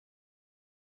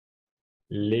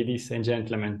Ladies and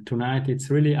gentlemen, tonight it's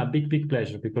really a big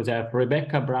pleasure because I have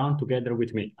Rebecca Brown together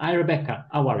with me. Hi, Rebecca.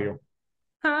 How are you?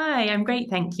 Hi, I'm great,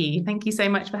 thank you. Thank you so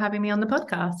much for having me on the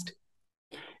podcast.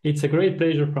 It's a great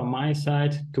pleasure from my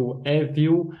side to have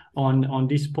you on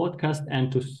this podcast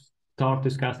and to start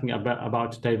discussing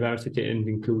about diversity and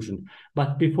inclusion.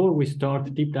 But before we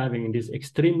start deep diving in this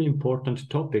extremely important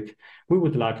topic, we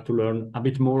would like to learn a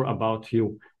bit more about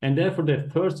you. And therefore, the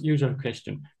first usual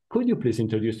question, could you please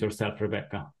introduce yourself,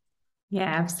 Rebecca? Yeah,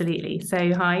 absolutely.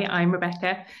 So, hi, I'm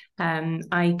Rebecca.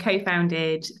 I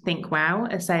co-founded Think Wow,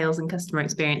 a sales and customer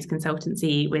experience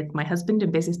consultancy with my husband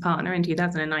and business partner in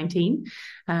 2019.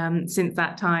 Since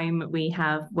that time, we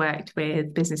have worked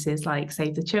with businesses like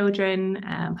Save the Children,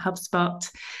 HubSpot,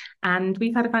 and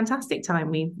we've had a fantastic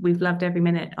time. We've loved every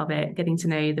minute of it, getting to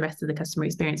know the rest of the customer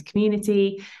experience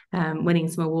community, winning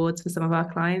some awards for some of our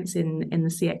clients in the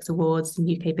CX Awards and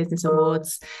UK Business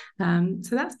Awards.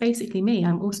 So that's basically me.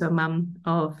 I'm also a mum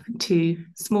of two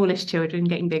smallish children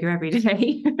getting bigger every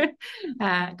day.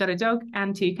 Got a dog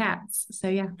and two cats. So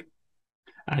yeah.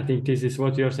 I think this is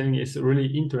what you're saying is really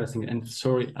interesting. And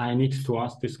sorry, I need to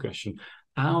ask this question.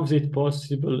 How is it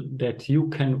possible that you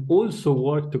can also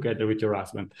work together with your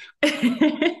husband?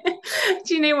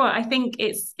 Do you know what? I think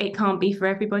it can't be for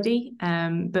everybody,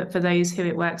 but for those who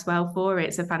it works well for,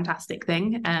 it's a fantastic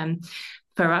thing.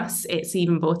 For us, it's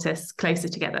even brought us closer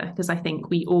together because I think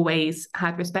we always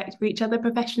had respect for each other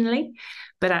professionally,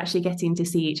 but actually getting to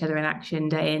see each other in action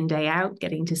day in, day out,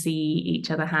 getting to see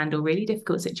each other handle really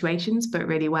difficult situations, but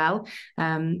really well,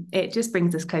 it just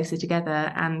brings us closer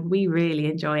together and we really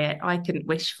enjoy it. I couldn't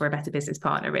wish for a better business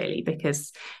partner, really,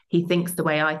 because he thinks the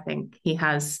way I think. He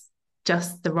has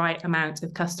just the right amount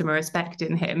of customer respect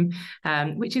in him,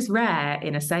 which is rare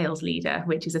in a sales leader,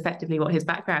 which is effectively what his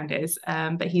background is.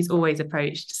 But he's always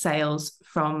approached sales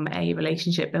from a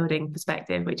relationship building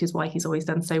perspective, which is why he's always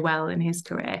done so well in his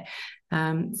career.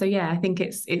 So yeah, I think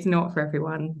it's not for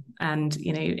everyone. And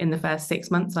in the first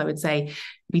 6 months, I would say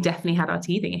we definitely had our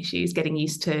teething issues, getting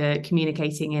used to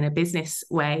communicating in a business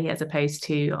way as opposed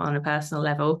to on a personal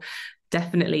level.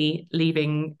 Definitely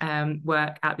leaving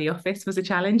work at the office was a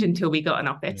challenge until we got an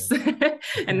Yeah. office.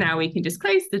 And now we can just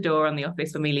close the door on the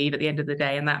office when we leave at the end of the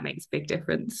day, and that makes a big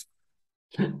difference.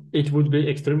 It would be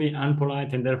extremely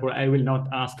unpolite, and therefore I will not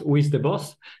ask who is the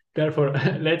boss. Therefore,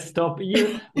 let's stop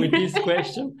here with this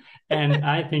question. And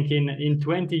I think in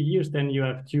 20 years, then you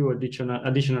have two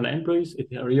additional employees.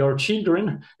 It are your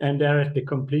children, and they're the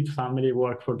complete family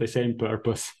work for the same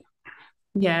purpose.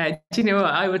 Yeah, do you know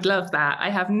what? I would love that. I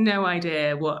have no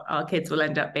idea what our kids will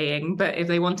end up being, but if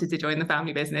they wanted to join the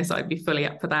family business, I'd be fully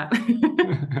up for that.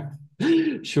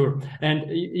 Sure.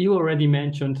 And you already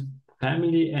mentioned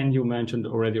family and you mentioned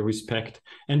already respect.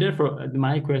 And therefore,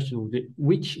 my question would be,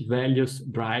 which values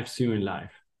drives you in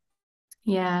life?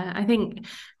 Yeah, I think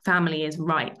family is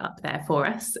right up there for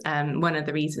us. One of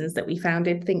the reasons that we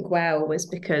founded Think Well was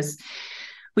because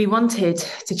we wanted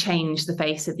to change the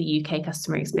face of the UK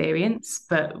customer experience,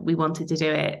 but we wanted to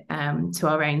do it to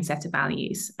our own set of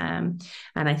values. And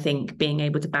I think being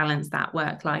able to balance that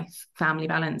work-life family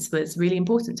balance was really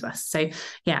important to us. So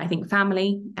yeah, I think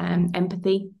family and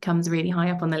empathy comes really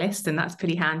high up on the list, and that's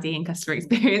pretty handy in customer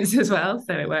experience as well.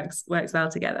 So it works well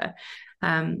together.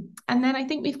 And then I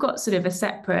think we've got sort of a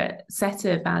separate set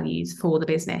of values for the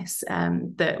business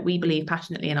that we believe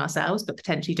passionately in ourselves, but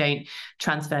potentially don't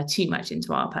transfer too much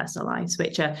into our personal lives,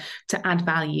 which are to add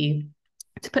value,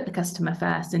 to put the customer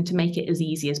first, and to make it as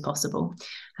easy as possible.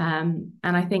 And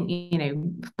I think,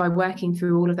 by working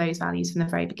through all of those values from the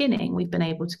very beginning, we've been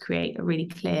able to create a really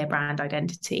clear brand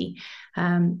identity.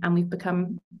 And we've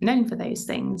become known for those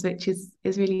things, which is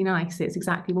really nice. It's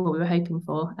exactly what we were hoping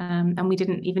for. And we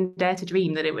didn't even dare to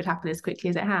dream that it would happen as quickly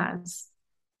as it has.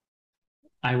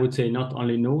 I would say not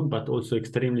only known, but also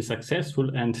extremely successful.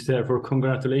 And therefore,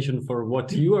 congratulations for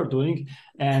what you are doing.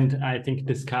 And I think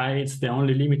the sky is the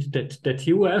only limit that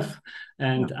you have.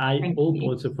 And I Thank hope you.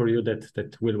 also for you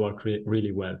that will work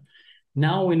really well.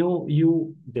 Now we know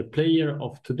you, the player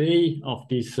of today, of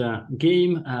this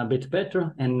game, a bit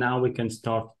better, and now we can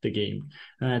start the game.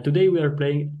 Today we are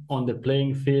playing on the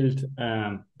playing field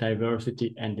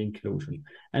diversity and inclusion.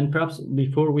 And perhaps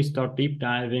before we start deep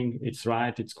diving, it's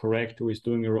right, it's correct, who is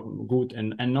doing good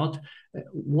and not.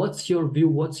 What's your view,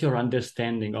 what's your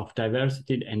understanding of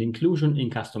diversity and inclusion in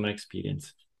customer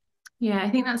experience? Yeah,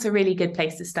 I think that's a really good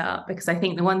place to start because I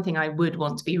think the one thing I would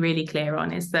want to be really clear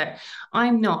on is that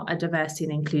I'm not a diversity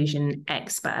and inclusion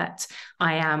expert.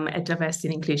 I am a diversity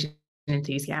and inclusion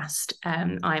enthusiast.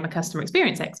 I'm a customer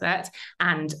experience expert,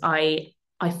 and I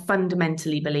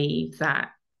fundamentally believe that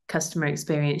customer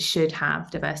experience should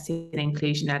have diversity and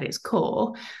inclusion at its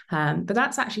core. But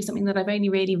that's actually something that I've only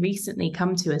really recently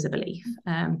come to as a belief.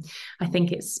 I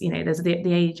think it's, there's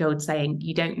the age-old saying,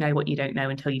 you don't know what you don't know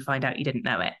until you find out you didn't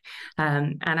know it.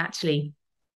 And actually,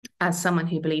 as someone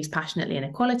who believes passionately in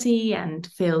equality and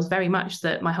feels very much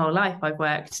that my whole life I've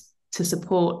worked to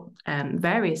support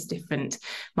various different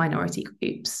minority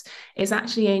groups, it's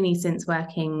actually only since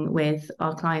working with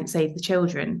our client Save the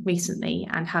Children recently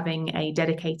and having a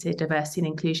dedicated diversity and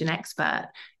inclusion expert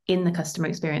in the customer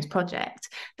experience project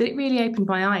that it really opened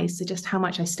my eyes to just how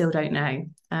much I still don't know.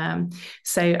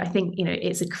 So I think,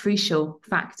 it's a crucial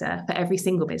factor for every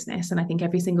single business. And I think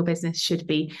every single business should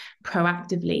be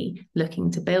proactively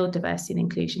looking to build diversity and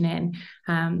inclusion in.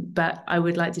 But I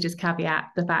would like to just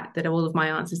caveat the fact that all of my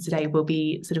answers today will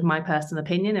be sort of my personal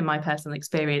opinion and my personal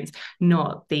experience,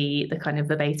 not the kind of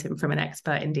verbatim from an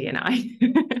expert in D&I.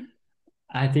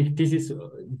 I think this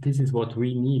is what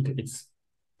we need. It's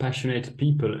passionate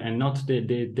people and not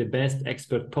the best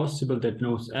expert possible that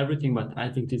knows everything, but I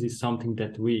think this is something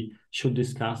that we should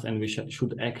discuss and we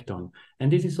should act on.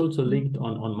 And this is also linked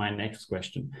on my next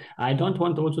question. I don't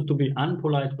want also to be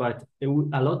unpolite, but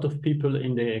a lot of people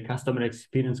in the customer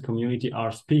experience community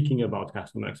are speaking about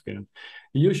customer experience.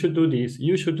 You should do this,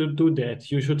 you should do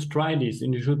that, you should try this,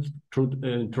 and you should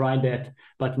try that,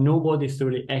 but nobody's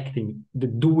really acting. The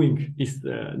doing is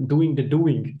doing the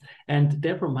doing. And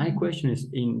therefore, my question is,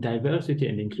 in diversity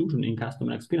and inclusion in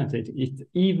customer experience, it's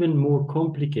even more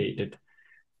complicated.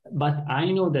 But I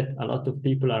know that a lot of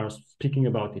people are speaking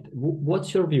about it.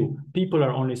 What's your view? People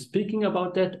are only speaking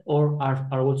about that, or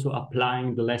are also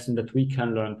applying the lesson that we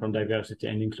can learn from diversity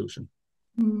and inclusion?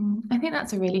 I think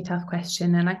that's a really tough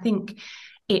question. And I think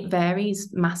it varies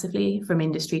massively from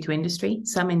industry to industry.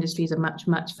 Some industries are much,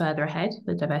 much further ahead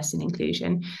with diversity and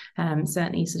inclusion.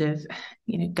 Certainly sort of,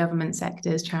 government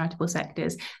sectors, charitable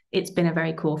sectors, it's been a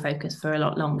very core focus for a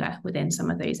lot longer within some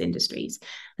of those industries.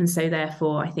 And so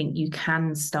therefore, I think you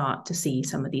can start to see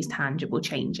some of these tangible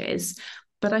changes.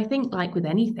 But I think, like with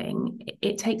anything,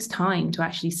 it takes time to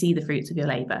actually see the fruits of your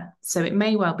labour. So it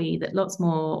may well be that lots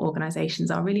more organisations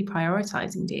are really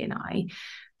prioritising D&I,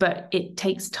 but it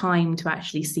takes time to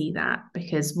actually see that,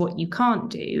 because what you can't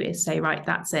do is say, right,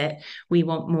 that's it. We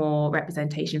want more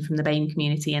representation from the BAME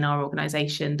community in our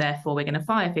organisation. Therefore, we're going to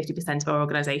fire 50% of our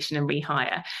organisation and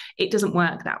rehire. It doesn't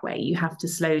work that way. You have to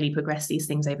slowly progress these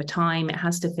things over time. It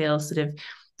has to feel sort of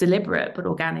deliberate, but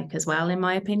organic as well, in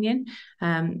my opinion.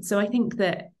 So I think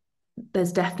that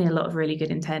there's definitely a lot of really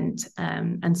good intent.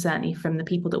 And certainly from the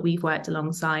people that we've worked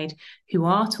alongside who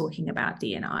are talking about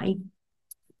D&I,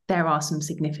 there are some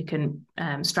significant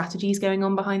strategies going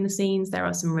on behind the scenes. There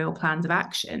are some real plans of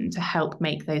action to help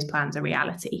make those plans a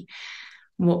reality.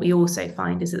 What we also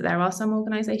find is that there are some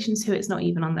organisations who it's not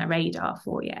even on their radar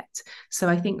for yet. So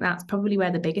I think that's probably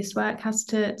where the biggest work has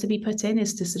to be put in,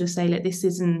 is to sort of say, look, this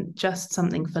isn't just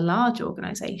something for large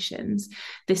organisations.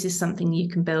 This is something you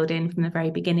can build in from the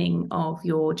very beginning of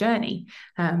your journey.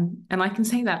 And I can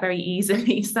say that very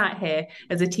easily sat here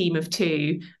as a team of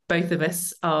two. Both of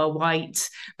us are white,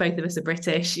 both of us are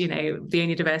British. The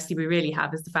only diversity we really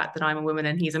have is the fact that I'm a woman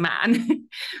and he's a man.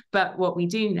 But what we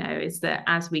do know is that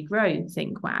as we grow,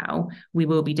 Think Wow, we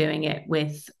will be doing it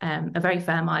with a very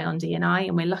firm eye on D&I.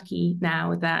 And we're lucky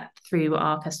now that through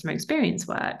our customer experience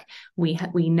work,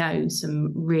 we know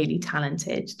some really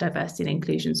talented diversity and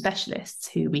inclusion specialists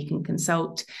who we can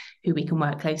consult, who we can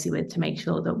work closely with to make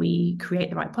sure that we create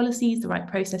the right policies, the right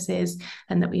processes,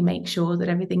 and that we make sure that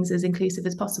everything's as inclusive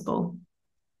as possible.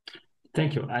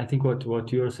 Thank you. I think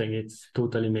what you're saying, it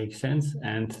totally makes sense.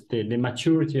 And the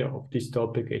maturity of this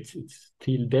topic, it's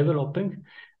still developing.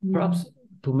 Perhaps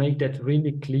to make that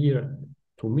really clear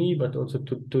to me, but also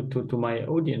to my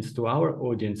audience, to our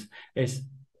audience, is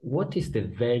what is the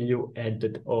value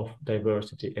added of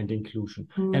diversity and inclusion?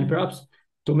 And perhaps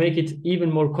to make it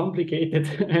even more complicated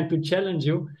and to challenge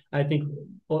you, I think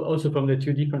also from the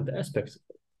two different aspects,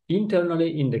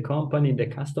 internally in the company, in the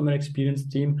customer experience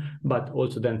team, but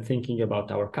also then thinking about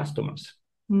our customers.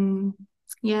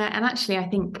 Yeah, and actually, I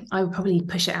think I would probably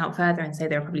push it out further and say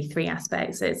there are probably three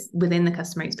aspects. It's within the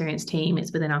customer experience team,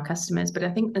 it's within our customers, but I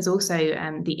think there's also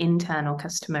the internal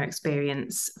customer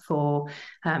experience for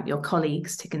your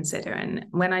colleagues to consider. And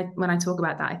when I talk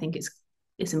about that, I think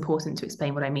it's important to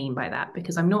explain what I mean by that,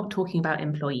 because I'm not talking about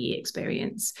employee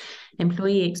experience.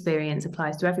 Employee experience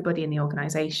applies to everybody in the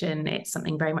organization. It's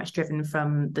something very much driven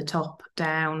from the top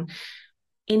down.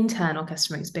 internal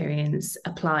customer experience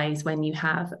applies when you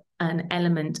have an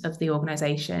element of the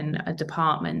organization, a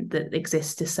department that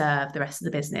exists to serve the rest of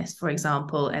the business, for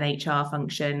example, an HR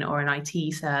function or an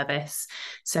IT service.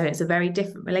 So it's a very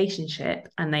different relationship,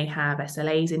 and they have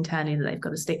SLAs internally that they've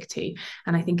got to stick to.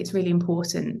 And I think it's really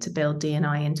important to build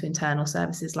D&I into internal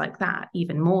services like that,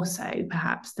 even more so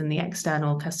perhaps than the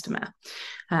external customer.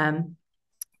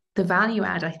 The value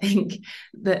add, I think,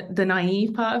 that the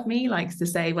naive part of me likes to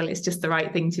say, well, it's just the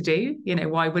right thing to do. You know,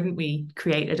 why wouldn't we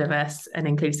create a diverse and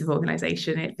inclusive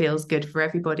organization? It feels good for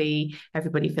everybody.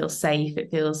 Everybody feels safe.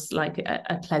 It feels like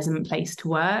a pleasant place to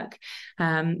work.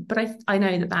 But I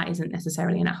know that that isn't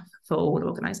necessarily enough for all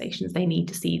organizations. They need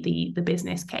to see the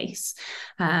business case,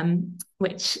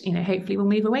 which, you know, hopefully we'll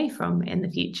move away from in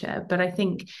the future. But I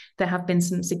think there have been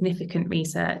some significant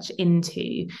research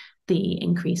into the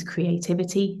increased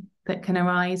creativity that can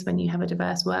arise when you have a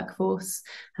diverse workforce,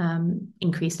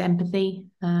 increased empathy,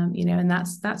 you know, and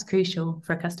that's crucial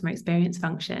for a customer experience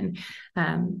function.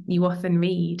 You often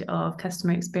read of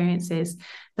customer experiences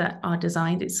that are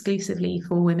designed exclusively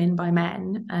for women by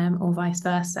men, or vice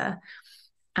versa,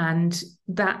 and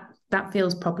that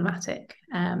feels problematic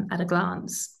at a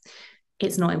glance.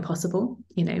 It's not impossible.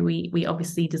 You know, we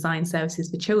obviously design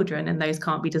services for children, and those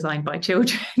can't be designed by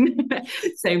children.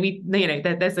 So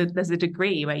there's a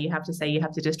degree where you have to say you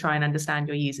have to just try and understand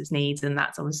your users' needs, and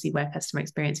that's obviously where customer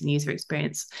experience and user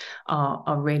experience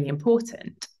are really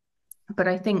important. But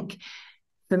I think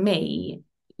for me,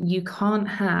 you can't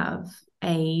have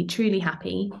a truly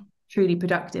happy, truly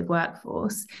productive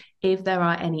workforce if there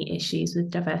are any issues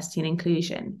with diversity and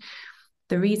inclusion.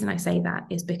 The reason I say that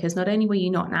is because not only will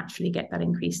you not naturally get that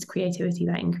increased creativity,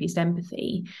 that increased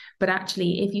empathy, but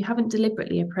actually, if you haven't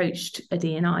deliberately approached a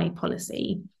D&I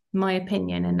policy, my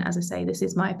opinion, and as I say, this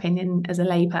is my opinion as a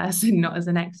layperson, not as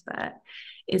an expert,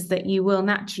 is that you will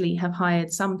naturally have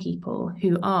hired some people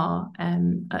who are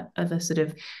of a sort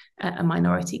of a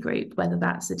minority group, whether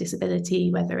that's a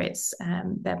disability, whether it's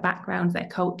their background, their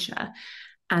culture.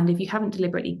 And if you haven't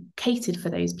deliberately catered for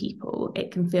those people,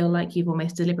 it can feel like you've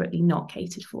almost deliberately not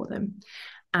catered for them.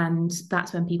 And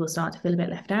that's when people start to feel a bit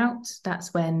left out.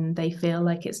 That's when they feel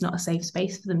like it's not a safe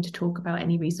space for them to talk about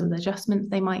any reasonable adjustments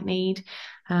they might need.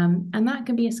 And that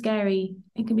can be a scary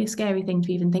thing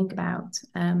to even think about.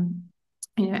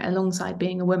 You know, alongside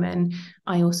being a woman,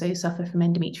 I also suffer from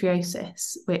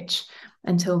endometriosis, which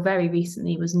until very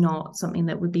recently was not something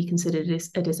that would be considered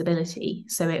a disability.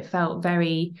 So it felt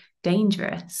very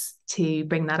dangerous to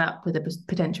bring that up with a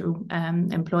potential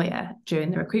employer during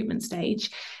the recruitment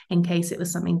stage, in case it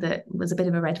was something that was a bit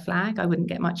of a red flag. I wouldn't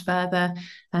get much further.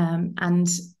 And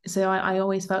so I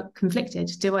always felt conflicted.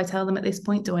 Do I tell them at this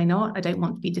point? Do I not? I don't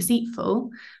want to be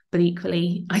deceitful, but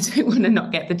equally, I don't want to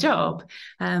not get the job.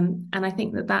 And I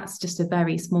think that that's just a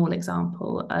very small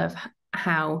example of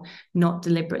how not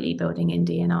deliberately building in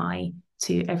D&I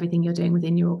to everything you're doing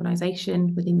within your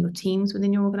organization, within your teams,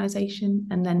 within your organization,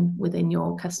 and then within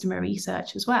your customer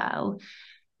research as well,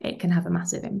 it can have a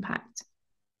massive impact.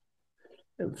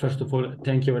 First of all,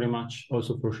 thank you very much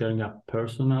also for sharing a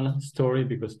personal story,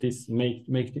 because this make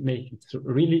it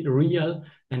really real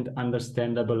and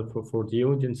understandable for the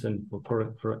audience and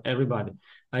for everybody.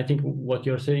 I think what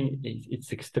you're saying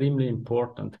it's extremely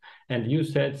important. And you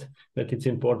said that it's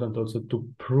important also to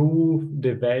prove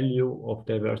the value of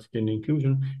diversity and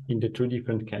inclusion in the two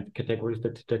different categories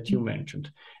that you mentioned.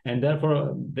 And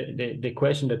therefore, the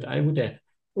question that I would have,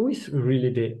 who is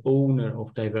really the owner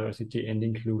of diversity and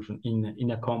inclusion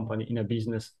in a company, in a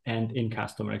business, and in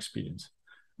customer experience?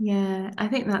 Yeah, I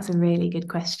think that's a really good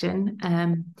question.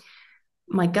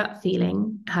 My gut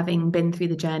feeling, having been through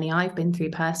the journey I've been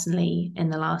through personally in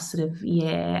the last sort of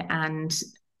year, and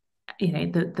you know,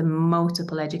 the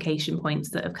multiple education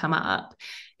points that have come up,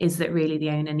 is that really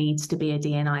the owner needs to be a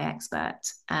D&I expert.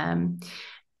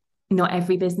 Not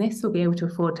every business will be able to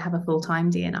afford to have a full-time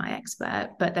D&I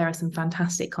expert, but there are some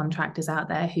fantastic contractors out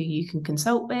there who you can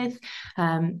consult with.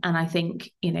 And I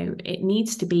think, you know, it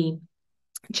needs to be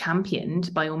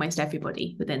championed by almost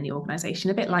everybody within the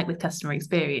organization, a bit like with customer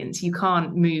experience. You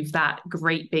can't move that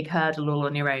great big hurdle all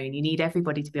on your own. You need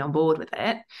everybody to be on board with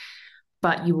it.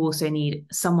 But you also need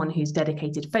someone whose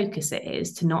dedicated focus it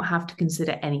is to not have to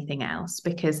consider anything else,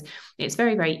 because it's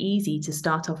very, very easy to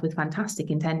start off with fantastic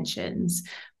intentions,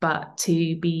 but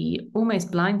to be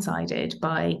almost blindsided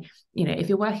by, you know, if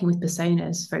you're working with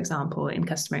personas, for example, in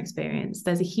customer experience,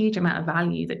 there's a huge amount of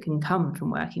value that can come from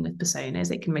working with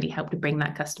personas. It can really help to bring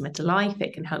that customer to life.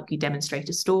 It can help you demonstrate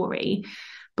a story.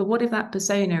 But what if that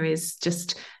persona is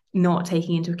just not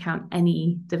taking into account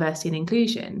any diversity and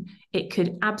inclusion, it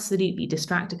could absolutely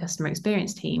distract a customer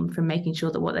experience team from making sure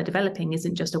that what they're developing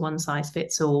isn't just a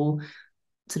one-size-fits-all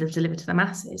sort of delivered to the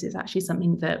masses. It's actually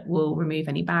something that will remove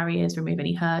any barriers, remove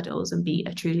any hurdles, and be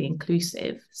a truly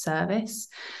inclusive service.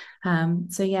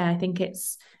 So yeah, I think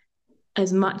it's,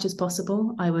 as much as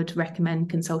possible, I would recommend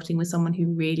consulting with someone who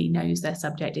really knows their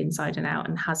subject inside and out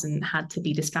and hasn't had to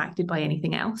be distracted by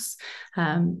anything else,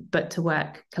 but to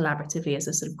work collaboratively as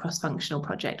a sort of cross-functional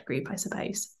project group, I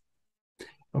suppose.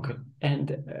 Okay,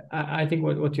 and I think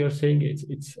what you're saying is,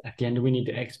 it's at the end we need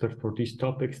experts for these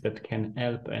topics that can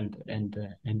help and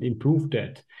improve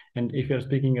that. And if you're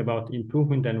speaking about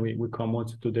improvement, then we come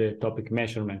also to the topic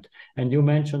measurement. And you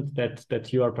mentioned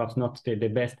that you are perhaps not the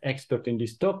best expert in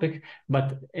this topic,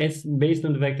 but as based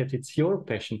on the fact that it's your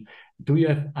passion, do you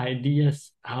have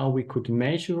ideas how we could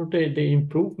measure the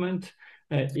improvement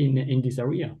in this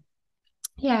area?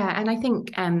 Yeah, and I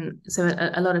think so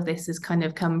a lot of this has kind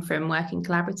of come from working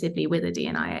collaboratively with a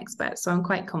D&I expert. So I'm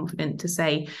quite confident to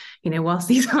say, whilst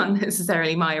these aren't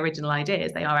necessarily my original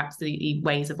ideas, they are absolutely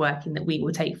ways of working that we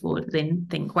will take forward within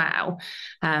Think Wow.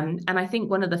 And I think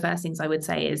one of the first things I would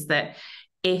say is that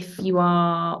if you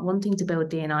are wanting to build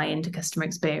D&I into customer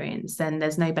experience, then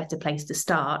there's no better place to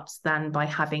start than by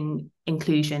having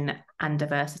inclusion and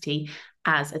diversity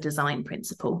as a design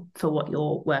principle for what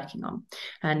you're working on.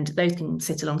 And those can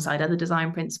sit alongside other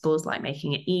design principles like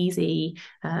making it easy,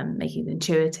 making it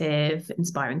intuitive,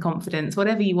 inspiring confidence,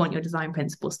 whatever you want your design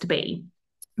principles to be.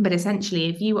 But essentially,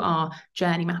 if you are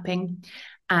journey mapping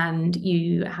and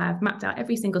you have mapped out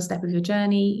every single step of your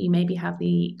journey, you maybe have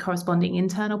the corresponding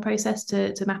internal process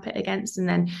to map it against, and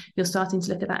then you're starting to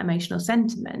look at that emotional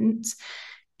sentiment.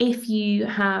 If you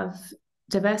have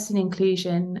diversity and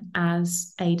inclusion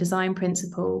as a design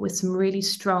principle with some really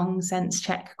strong sense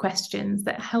check questions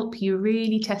that help you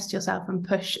really test yourself and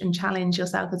push and challenge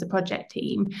yourself as a project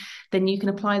team, then you can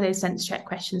apply those sense check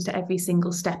questions to every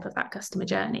single step of that customer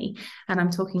journey. And I'm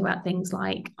talking about things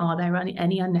like, are there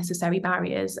any unnecessary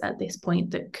barriers at this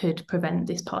point that could prevent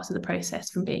this part of the process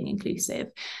from being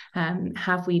inclusive?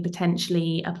 Have we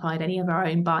potentially applied any of our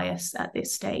own bias at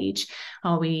this stage?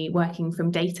 Are we working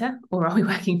from data or are we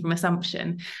working from assumption?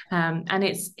 And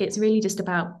it's really just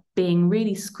about being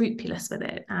really scrupulous with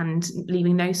it and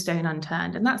leaving no stone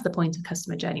unturned. And that's the point of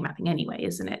customer journey mapping anyway,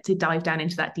 isn't it? To dive down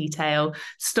into that detail,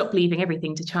 stop leaving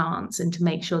everything to chance, and to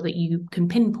make sure that you can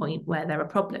pinpoint where there are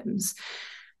problems.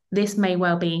 This may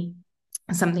well be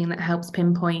something that helps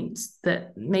pinpoint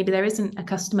that maybe there isn't a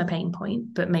customer pain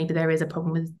point, but maybe there is a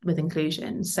problem with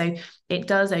inclusion. So it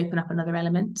does open up another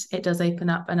element. It does open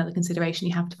up another consideration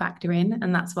you have to factor in.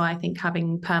 And that's why I think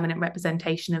having permanent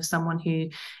representation of someone who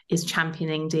is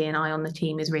championing D&I on the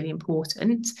team is really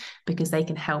important, because they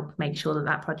can help make sure that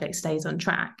that project stays on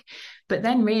track. But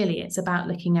then really it's about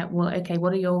looking at, well, okay,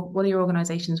 what are your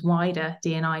organization's wider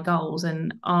D&I goals?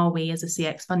 And are we as a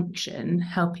CX function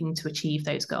helping to achieve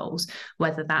those goals?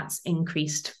 Whether that's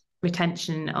increased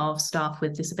retention of staff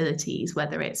with disabilities,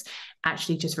 whether it's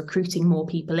actually just recruiting more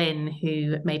people in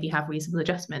who maybe have reasonable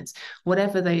adjustments,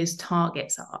 whatever those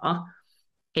targets are,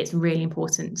 it's really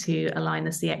important to align the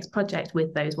CX project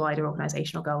with those wider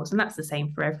organizational goals. And that's the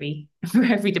same for every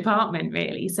department,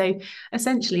 really. So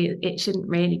essentially, it shouldn't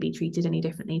really be treated any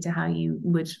differently to how you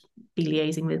would be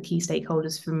liaising with key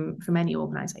stakeholders from any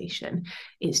organization.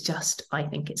 It's just, I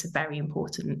think it's a very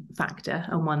important factor,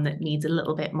 and one that needs a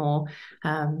little bit more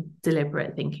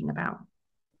deliberate thinking about.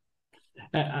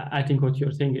 I think what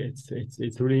you're saying,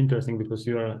 it's really interesting, because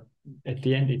you are, at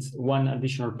the end, it's one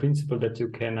additional principle that you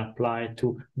can apply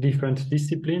to different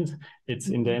disciplines. It's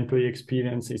in the employee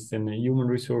experience, it's in the human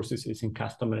resources, it's in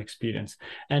customer experience.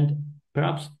 And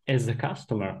perhaps as a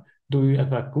customer, do you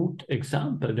have a good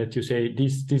example that you say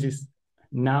this is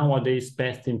nowadays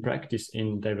best in practice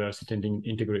in diversity and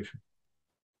integration?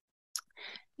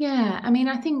 Yeah, I mean,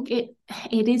 I think it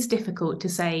is difficult to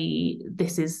say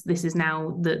this is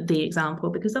now the example,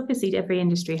 because obviously every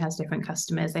industry has different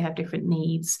customers, they have different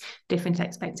needs, different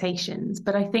expectations.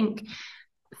 But I think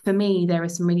for me, there are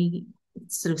some really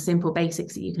sort of simple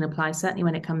basics that you can apply, certainly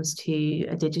when it comes to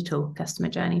a digital customer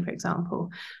journey, for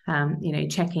example.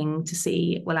 Checking to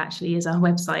see, well, actually, is our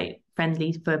website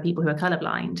friendly for people who are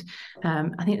colorblind?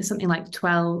 I think it's something like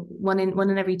one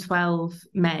in every 12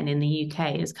 men in the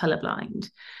UK is colorblind.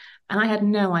 And I had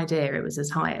no idea it was as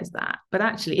high as that. But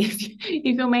actually,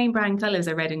 if your main brand colors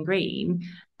are red and green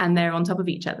and they're on top of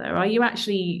each other, are you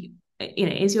actually,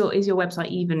 is your website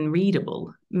even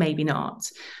readable? Maybe not.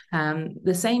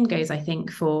 The same goes, I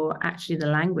think, for actually the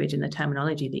language and the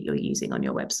terminology that you're using on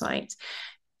your website.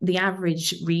 the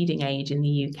average reading age in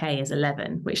the UK is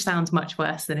 11, which sounds much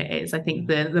worse than it is. I think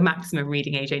the maximum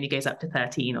reading age only goes up to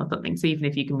 13 or something. So even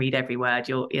if you can read every word,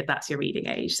 that's your reading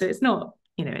age. So it's not,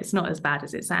 it's not as bad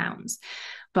as it sounds.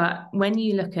 But when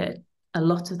you look at a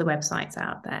lot of the websites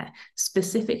out there,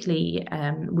 specifically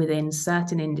within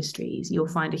certain industries, you'll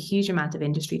find a huge amount of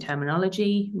industry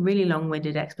terminology, really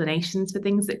long-winded explanations for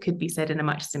things that could be said in a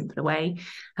much simpler way.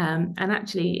 And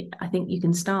actually, I think you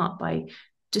can start by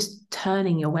just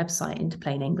turning your website into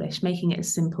plain English, making it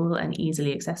as simple and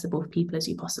easily accessible for people as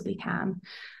you possibly can.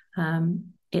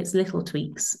 It's little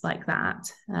tweaks like that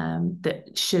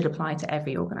that should apply to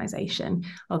every organization.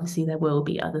 Obviously, there will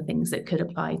be other things that could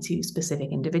apply to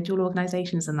specific individual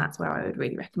organizations, and that's where I would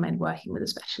really recommend working with a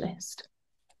specialist.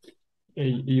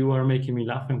 You are making me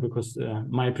laughing because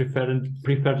my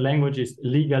preferred language is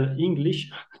legal English.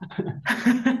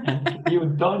 And you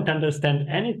don't understand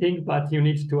anything, but you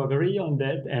need to agree on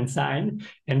that and sign.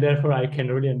 And therefore, I can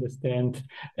really understand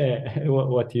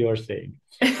what you are saying.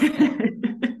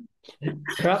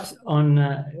 Perhaps on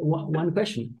one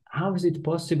question, how is it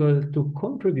possible to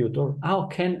contribute, or how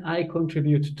can I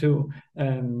contribute to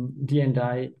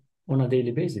D&I on a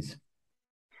daily basis?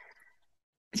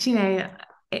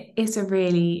 It's a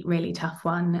really, really tough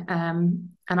one.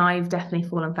 And I've definitely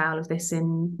fallen foul of this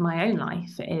in my own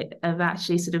life, of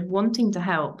actually sort of wanting to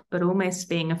help, but almost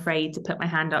being afraid to put my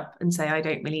hand up and say, I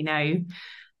don't really know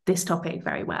this topic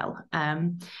very well.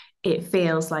 It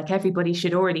feels like everybody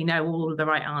should already know all of the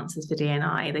right answers for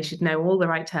D&I. They should know all the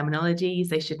right terminologies.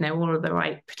 They should know all of the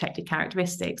right protected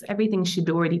characteristics. Everything should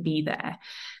already be there.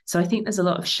 So I think there's a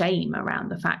lot of shame around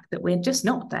the fact that we're just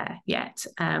not there yet.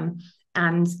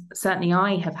 And certainly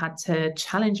I have had to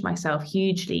challenge myself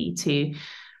hugely to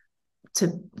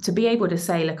be able to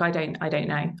say, look, I don't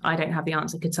know. I don't have the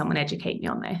answer. Could someone educate me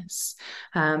on this?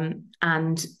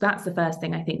 And that's the first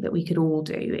thing I think that we could all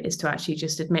do, is to actually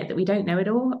just admit that we don't know it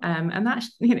all. And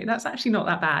that's actually not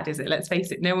that bad, is it? Let's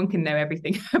face it, no one can know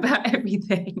everything about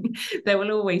everything. There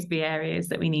will always be areas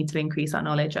that we need to increase our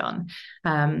knowledge on.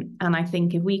 And I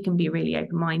think if we can be really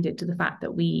open-minded to the fact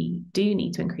that we do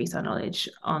need to increase our knowledge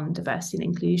on diversity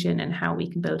and inclusion and how we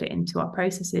can build it into our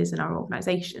processes and our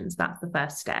organizations, that's the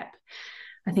first step.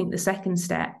 I think the second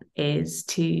step is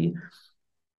to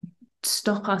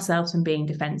stop ourselves from being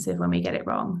defensive when we get it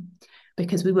wrong,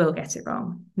 because we will get it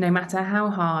wrong. No matter how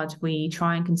hard we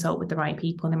try and consult with the right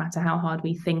people, no matter how hard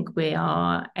we think we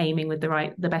are aiming with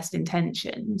the best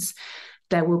intentions,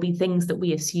 there will be things that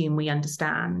we assume we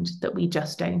understand that we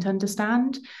just don't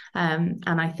understand. And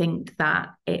I think that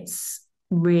it's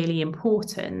really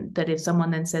important that if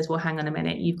someone then says, well, hang on a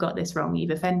minute, you've got this wrong,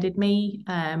 you've offended me,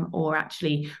 or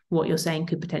actually what you're saying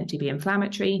could potentially be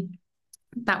inflammatory,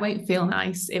 that won't feel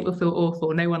nice. It will feel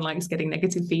awful. No one likes getting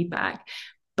negative feedback,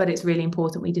 but it's really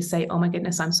important we just say, oh my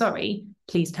goodness, I'm sorry,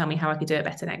 please tell me how I could do it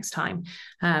better next time.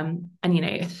 And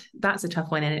that's a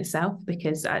tough one in itself,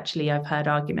 because actually I've heard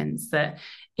arguments that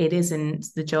it isn't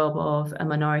the job of a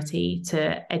minority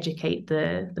to educate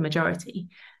the majority.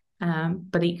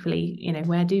 But equally,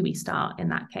 where do we start in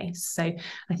that case? So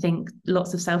I think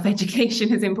lots of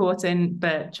self-education is important,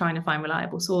 but trying to find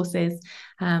reliable sources,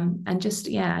 and just,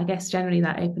 I guess generally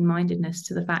that open-mindedness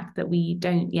to the fact that we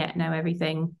don't yet know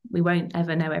everything, we won't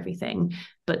ever know everything,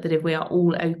 but that if we are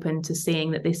all open to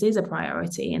seeing that this is a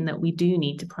priority and that we do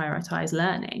need to prioritize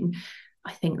learning,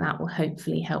 I think that will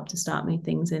hopefully help to start move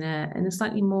things in a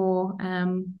slightly more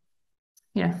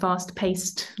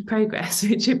fast-paced progress,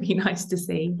 which would be nice to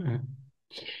see.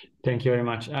 Thank you very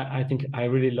much. I think I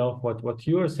really love what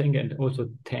you are saying, and also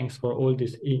thanks for all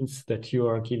these hints that you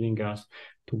are giving us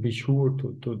to be sure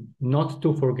to not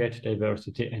to forget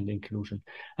diversity and inclusion.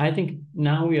 I think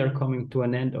now we are coming to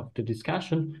an end of the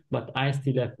discussion, but I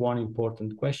still have one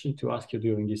important question to ask you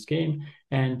during this game.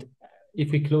 And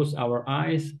if we close our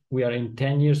eyes, we are in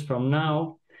 10 years from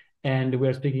now, and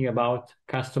we're speaking about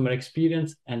customer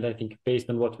experience, and I think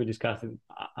based on what we discussed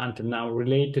until now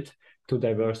related to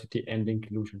diversity and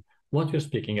inclusion, what we're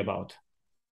speaking about.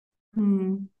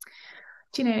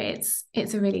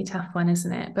 It's a really tough one,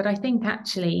 isn't it? But I think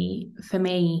actually for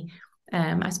me,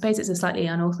 I suppose it's a slightly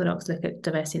unorthodox look at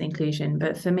diversity and inclusion,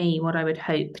 but for me, what I would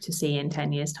hope to see in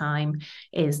 10 years' time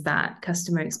is that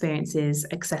customer experience is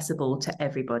accessible to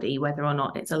everybody, whether or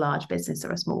not it's a large business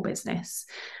or a small business.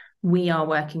 We are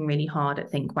working really hard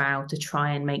at Think Wow to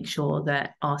try and make sure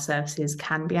that our services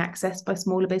can be accessed by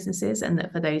smaller businesses, and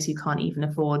that for those who can't even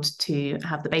afford to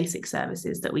have the basic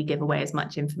services, that we give away as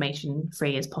much information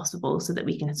free as possible so that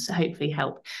we can hopefully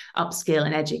help upskill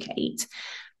and educate.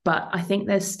 But I think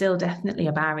there's still definitely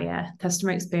a barrier.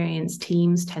 Customer experience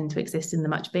teams tend to exist in the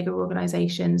much bigger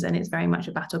organizations, and it's very much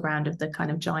a battleground of the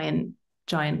kind of giant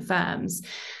giant firms.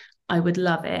 I would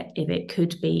love it if it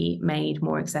could be made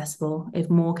more accessible, if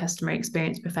more customer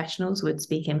experience professionals would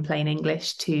speak in plain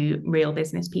English to real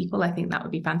business people. I think that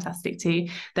would be fantastic too.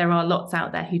 There are lots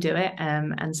out there who do it,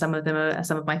 and some of them are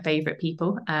some of my favorite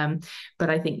people. But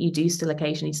I think you do still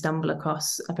occasionally stumble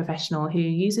across a professional who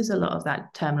uses a lot of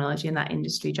that terminology and that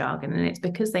industry jargon, and it's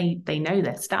because they know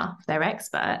their stuff, they're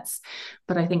experts.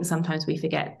 But I think sometimes we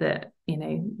forget that, you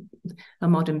know, a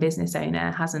modern business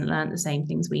owner hasn't learned the same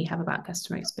things we have about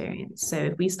customer experience. So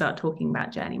if we start talking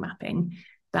about journey mapping,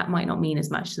 that might not mean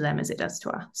as much to them as it does to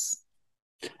us.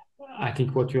 I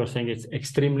think what you are saying is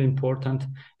extremely important,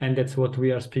 and that's what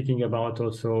we are speaking about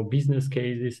also, business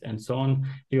cases and so on.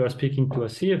 You are speaking to a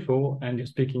CFO and you're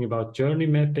speaking about journey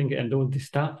mapping and all this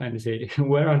stuff, and you say,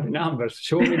 where are the numbers?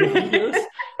 Show me the figures,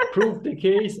 prove the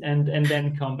case, and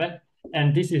then come back.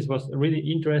 And this was really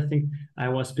interesting. I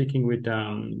was speaking with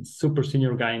super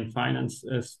senior guy in finance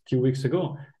 2 weeks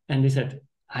ago, and he said,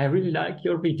 I really like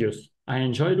your videos. I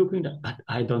enjoy looking at, but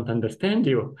I don't understand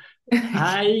you.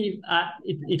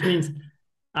 It means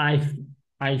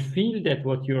I feel that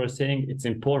what you are saying, it's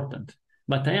important,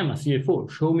 but I am a CFO.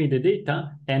 Show me the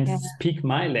data and speak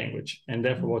my language. And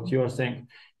therefore, what you are saying,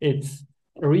 it's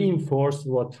reinforce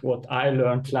what I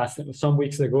learned some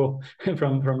weeks ago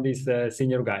from this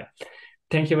senior guy.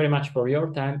 Thank you very much for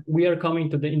your time. We are coming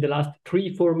to in the last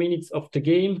 3-4 minutes of the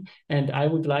game, and I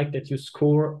would like that you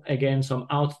score again some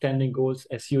outstanding goals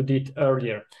as you did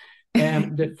earlier.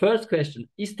 The first question,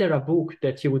 is there a book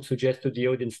that you would suggest to the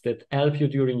audience that helped you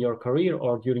during your career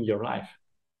or during your life?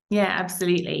 Yeah,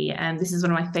 absolutely. This is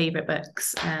one of my favorite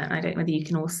books. I don't know whether you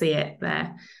can all see it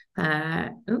there.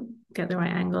 Get the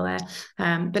right angle there.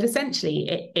 But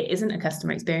essentially, it isn't a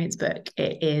customer experience book.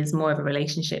 It is more of a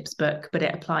relationships book, but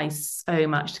it applies so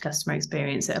much to customer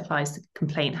experience. It applies to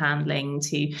complaint handling,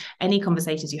 to any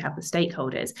conversations you have with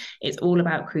stakeholders. It's all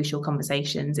about crucial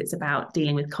conversations. It's about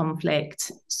dealing with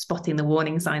conflict, spotting the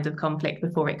warning signs of conflict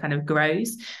before it kind of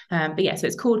grows. But yeah, so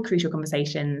it's called Crucial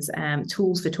Conversations,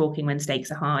 Tools for Talking When Stakes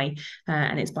Are High.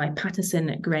 And it's by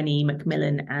Patterson, Grenny,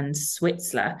 Macmillan, and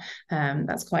Switzler.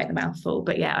 That's quite a mouthful,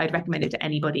 but yeah, I'd recommend it to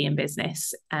anybody in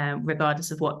business, regardless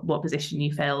of what position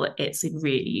you fill. It's a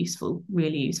really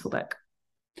useful book.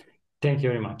 Thank you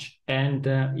very much. And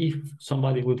if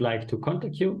somebody would like to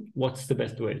contact you, what's the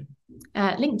best way?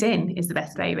 LinkedIn is the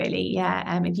best way, really.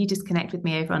 Yeah. If you just connect with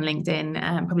me over on LinkedIn,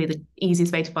 probably the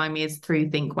easiest way to find me is through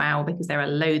Think Wow, because there are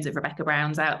loads of Rebecca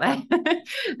Browns out there.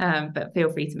 But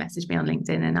feel free to message me on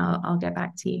LinkedIn and I'll get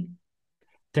back to you.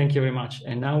 Thank you very much.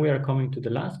 And now we are coming to the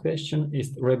last question.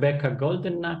 Is Rebecca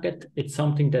golden nugget? It's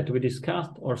something that we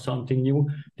discussed or something new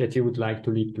that you would like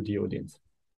to leave to the audience?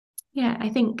 Yeah, I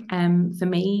think for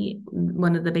me,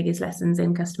 one of the biggest lessons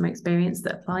in customer experience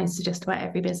that applies to just about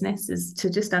every business is to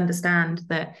just understand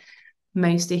that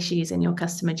most issues in your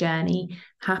customer journey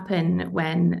happen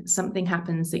when something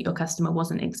happens that your customer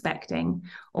wasn't expecting,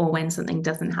 or when something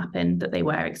doesn't happen that they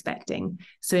were expecting.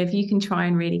 So if you can try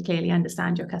and really clearly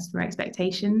understand your customer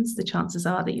expectations, the chances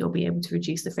are that you'll be able to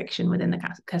reduce the friction within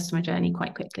the customer journey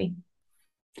quite quickly.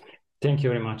 Thank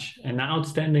you very much. An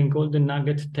outstanding golden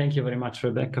nugget. Thank you very much,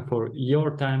 Rebecca, for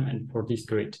your time and for this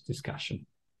great discussion.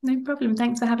 No problem.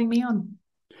 Thanks for having me on.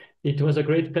 It was a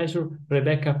great pleasure.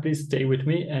 Rebecca, please stay with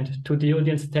me. And to the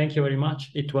audience, thank you very much.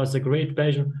 It was a great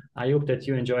pleasure. I hope that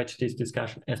you enjoyed this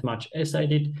discussion as much as I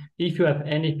did. If you have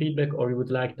any feedback or you would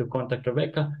like to contact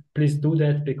Rebecca, please do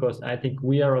that, because I think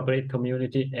we are a great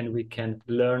community and we can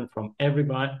learn from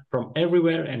everybody, from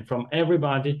everywhere and from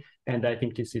everybody. And I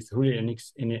think this is really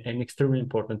an extremely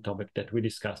important topic that we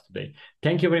discussed today.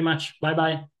 Thank you very much.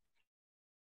 Bye-bye.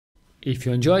 If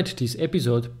you enjoyed this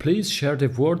episode, please share the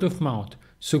word of mouth.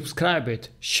 Subscribe it,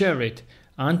 share it.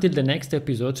 Until the next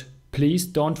episode, please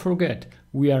don't forget,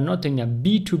 we are not in a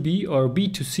B2B or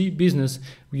B2C business,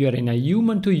 we are in a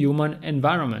human-to-human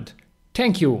environment.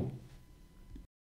 Thank you!